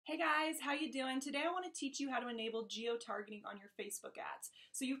Hey guys, how you doing? Today I want to teach you how to enable geo-targeting on your Facebook ads.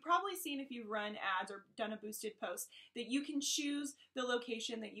 So you've probably seen if you've run ads or done a boosted post that you can choose the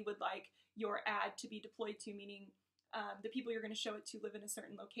location that you would like your ad to be deployed to, meaning the people you're going to show it to live in a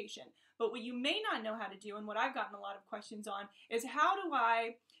certain location. But what you may not know how to do, and what I've gotten a lot of questions on, is how do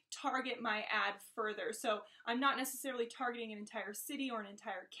I target my ad further? So I'm not necessarily targeting an entire city or an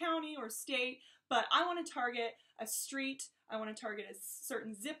entire county or state, but I want to target a street, I want to target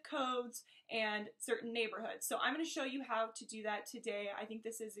certain zip codes and certain neighborhoods. So I'm going to show you how to do that today. I think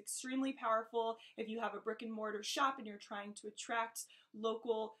this is extremely powerful if you have a brick and mortar shop and you're trying to attract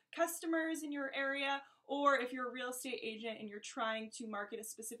local customers in your area, or if you're a real estate agent and you're trying to market a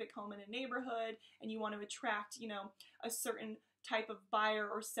specific home in a neighborhood and you want to attract, a certain type of buyer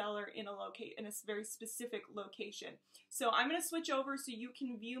or seller in a very specific location. So I'm going to switch over so you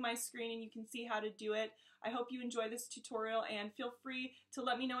can view my screen and you can see how to do it. I hope you enjoy this tutorial, and feel free to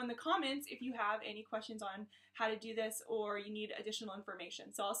let me know in the comments if you have any questions on how to do this or you need additional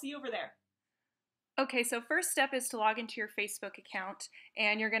information. So I'll see you over there. Okay, so first step is to log into your Facebook account,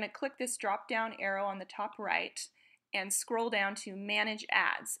 and you're going to click this drop down arrow on the top right and scroll down to Manage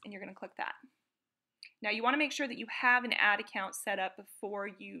Ads, and you're going to click that. Now you want to make sure that you have an ad account set up before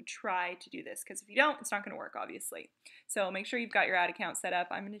you try to do this, because if you don't, it's not going to work, obviously. So make sure you've got your ad account set up.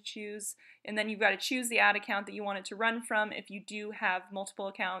 I'm going to choose, and then you've got to choose the ad account that you want it to run from. If you do have multiple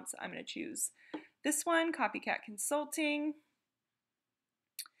accounts, I'm going to choose this one, Copycat Consulting.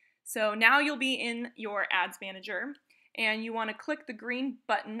 So now you'll be in your Ads Manager, and you want to click the green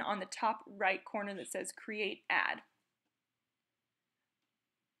button on the top right corner that says Create Ad.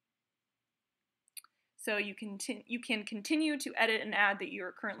 So you can continue to edit an ad that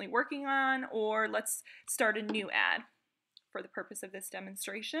you're currently working on, or let's start a new ad for the purpose of this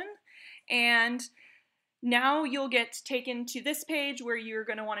demonstration. And now you'll get taken to this page where you're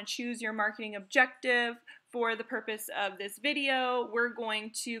going to want to choose your marketing objective. For the purpose of this video, we're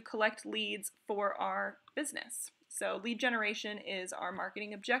going to collect leads for our business. So lead generation is our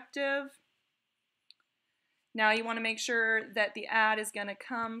marketing objective. Now you want to make sure that the ad is going to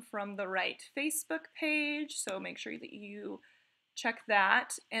come from the right Facebook page, so make sure that you check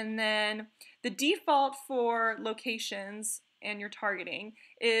that. And then the default for locations and your targeting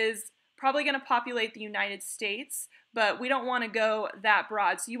is probably going to populate the United States, but we don't want to go that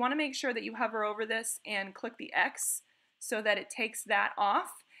broad. So you want to make sure that you hover over this and click the X so that it takes that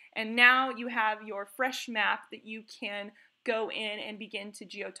off. And now you have your fresh map that you can go in and begin to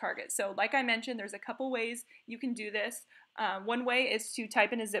geo-target. So like I mentioned, there's a couple ways you can do this. One way is to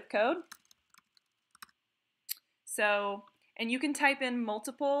type in a zip code. And you can type in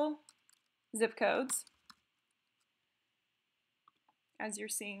multiple zip codes, as you're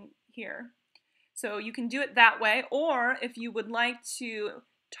seeing here. So you can do it that way, or if you would like to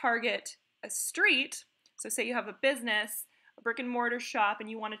target a street, so say you have a business, a brick and mortar shop, and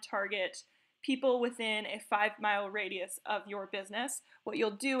you want to target people within a 5-mile radius of your business, what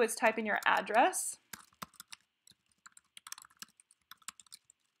you'll do is type in your address.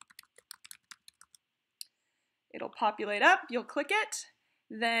 It'll populate up, you'll click it,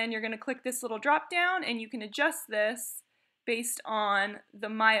 then you're going to click this little drop down and you can adjust this based on the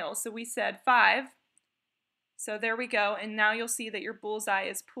miles. So we said 5, so there we go, and now you'll see that your bullseye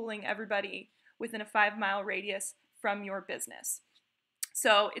is pulling everybody within a 5-mile radius from your business.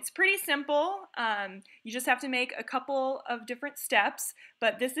 So it's pretty simple. You just have to make a couple of different steps,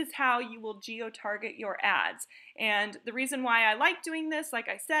 but this is how you will geo-target your ads. And the reason why I like doing this, like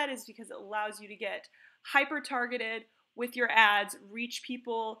I said, is because it allows you to get hyper-targeted with your ads, reach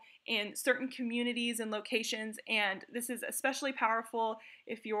people in certain communities and locations, and this is especially powerful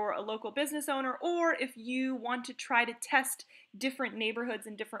if you're a local business owner or if you want to try to test different neighborhoods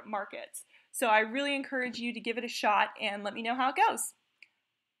and different markets. So I really encourage you to give it a shot and let me know how it goes.